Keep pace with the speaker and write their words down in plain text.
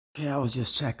Okay, I was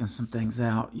just checking some things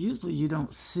out. Usually you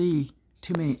don't see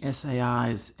too many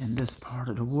SAIs in this part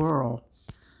of the world,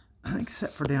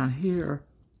 except for down here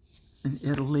in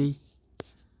Italy.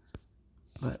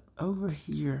 But over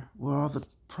here, where all the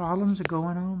problems are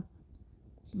going on,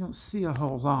 you don't see a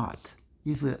whole lot.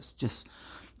 Usually it's just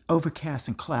overcast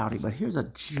and cloudy, but here's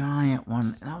a giant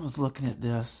one, and I was looking at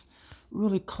this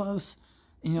really close,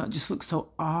 and it just looks so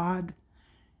odd.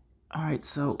 All right,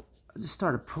 so I just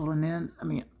started pulling in.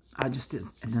 I just did,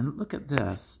 and then look at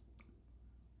this.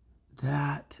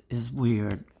 That is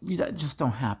weird. That just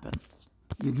don't happen.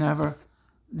 You'd never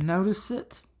notice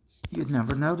it. You'd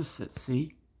never notice it,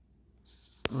 see?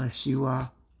 Unless you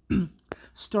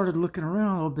started looking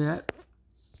around a little bit.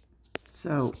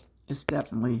 So it's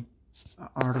definitely an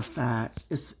artifact.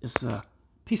 It's a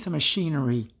piece of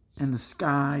machinery in the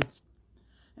sky,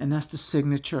 and that's the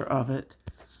signature of it.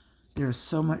 There's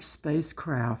so much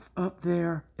spacecraft up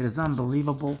there. It is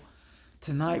unbelievable.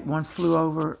 Tonight, one flew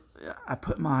over. I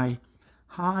put my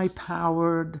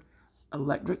high-powered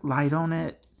electric light on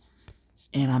it,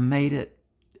 and I made it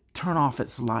turn off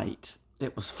its light.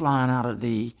 It was flying out of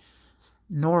the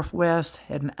northwest,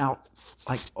 heading out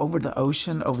like over the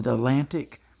ocean, over the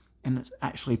Atlantic, and it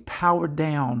actually powered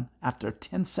down after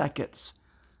 10 seconds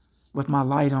with my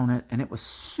light on it, and it was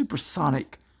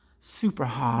supersonic, super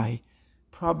high,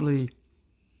 probably,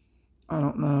 I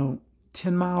don't know,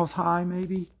 10 miles high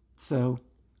maybe. So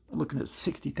looking at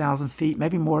 60,000 feet,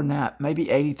 maybe more than that,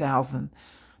 maybe 80,000,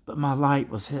 but my light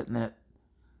was hitting it.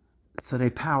 So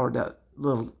they powered that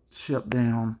little ship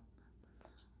down.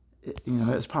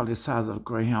 It's probably the size of a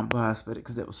Greyhound bus, but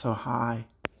because it was so high.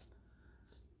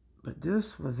 But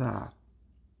this was on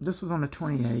the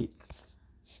 28th.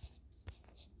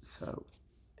 So,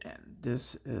 and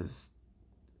this is,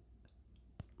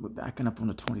 we're backing up on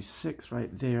the 26th right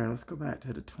there. Let's go back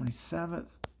to the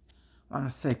 27th. I'm going to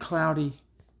say cloudy.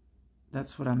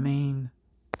 That's what I mean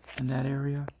in that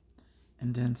area.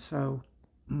 And then so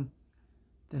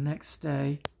the next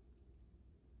day,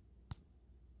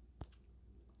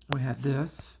 we had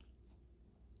this.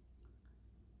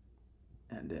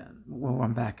 And then, well,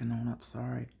 I'm backing on up,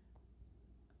 sorry.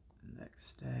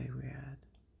 Next day we had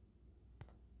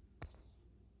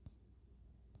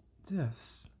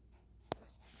this.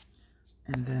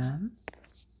 And then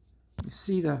you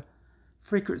see the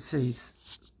frequencies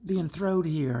being thrown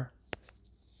here.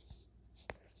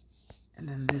 And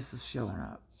then this is showing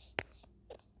up.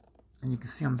 And you can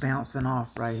see them bouncing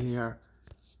off right here.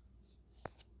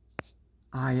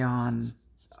 Ion,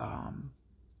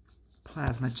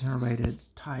 plasma generated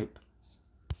type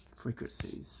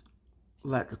frequencies,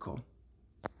 electrical.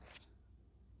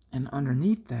 And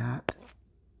underneath that,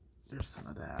 there's some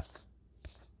of that.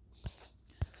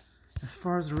 As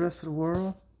far as the rest of the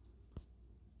world,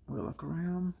 we'll look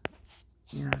around.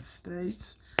 The United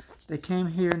States. They came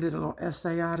here and did a little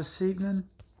SAI this evening.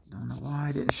 Don't know why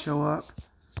it didn't show up.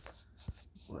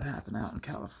 What happened out in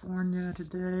California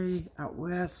today, out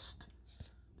west.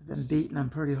 They've been beating them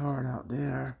pretty hard out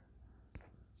there.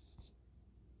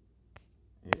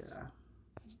 Yeah.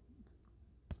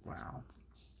 Wow.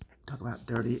 Talk about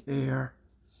dirty air.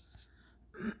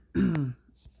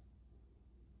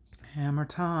 Hammer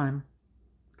time.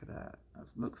 Look at that.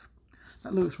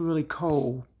 That looks really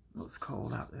cold. It looks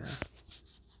cold out there.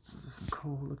 Those are some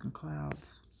cold looking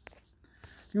clouds.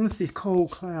 If you want to see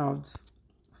cold clouds,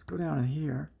 let's go down in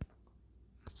here.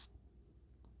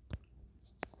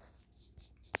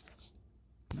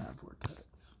 Not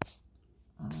vortex.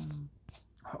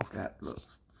 Oh, that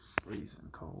looks freezing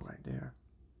cold right there.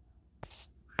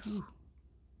 Whew.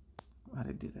 Why'd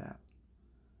they do that?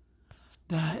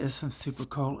 That is some super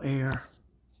cold air.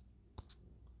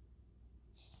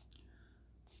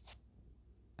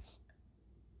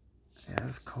 Yeah,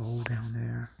 it's cold down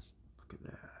there. Look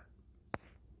at that.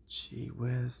 Gee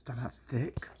whiz, not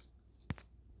thick.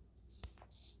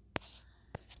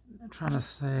 I'm trying to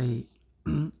say,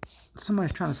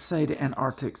 somebody's trying to say the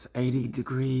Antarctic's 80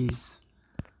 degrees,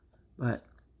 but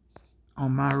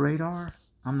on my radar,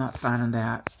 I'm not finding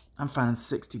that. I'm finding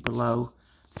 60 below,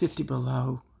 50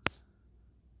 below.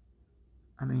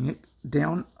 I mean,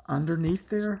 down underneath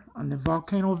there on the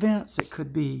volcano vents, it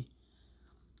could be,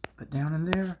 but down in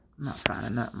there, I'm not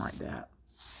finding nothing like that.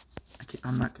 I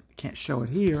can't show it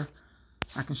here.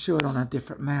 I can show it on a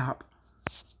different map.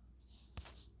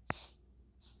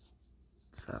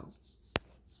 So,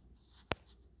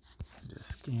 I'm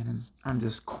just scanning. I'm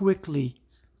just quickly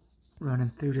running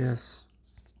through this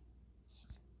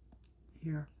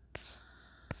here.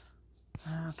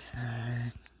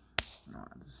 Okay. Oh,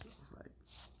 this is like,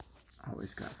 I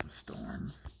always got some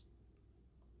storms.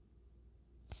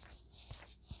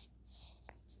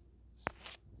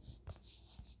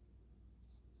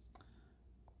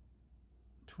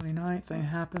 29th ain't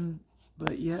happened,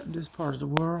 but yet in this part of the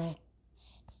world.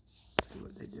 Let's see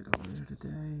what they did over there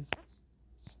today.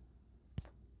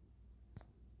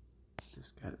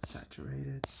 Just got it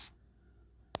saturated.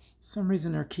 Some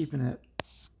reason they're keeping it,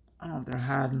 I don't know if they're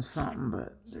hiding something,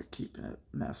 but they're keeping it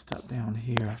messed up down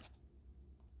here.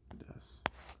 This.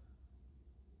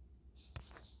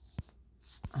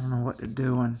 I don't know what they're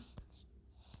doing.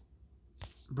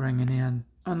 Bringing in,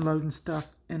 unloading stuff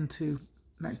into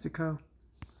Mexico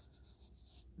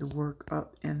to work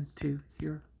up into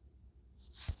here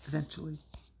eventually.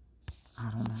 I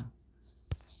don't know.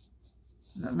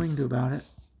 Nothing we can do about it.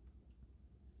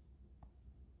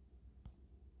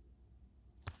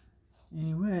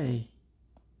 Anyway,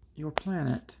 your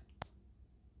planet.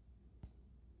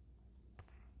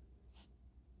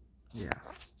 Yeah.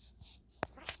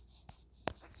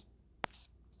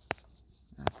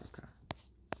 Africa.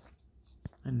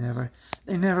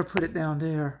 They never put it down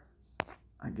there.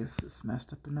 I guess it's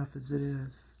messed up enough as it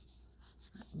is.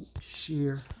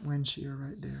 Shear, wind shear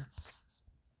right there.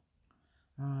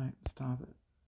 All right, stop it.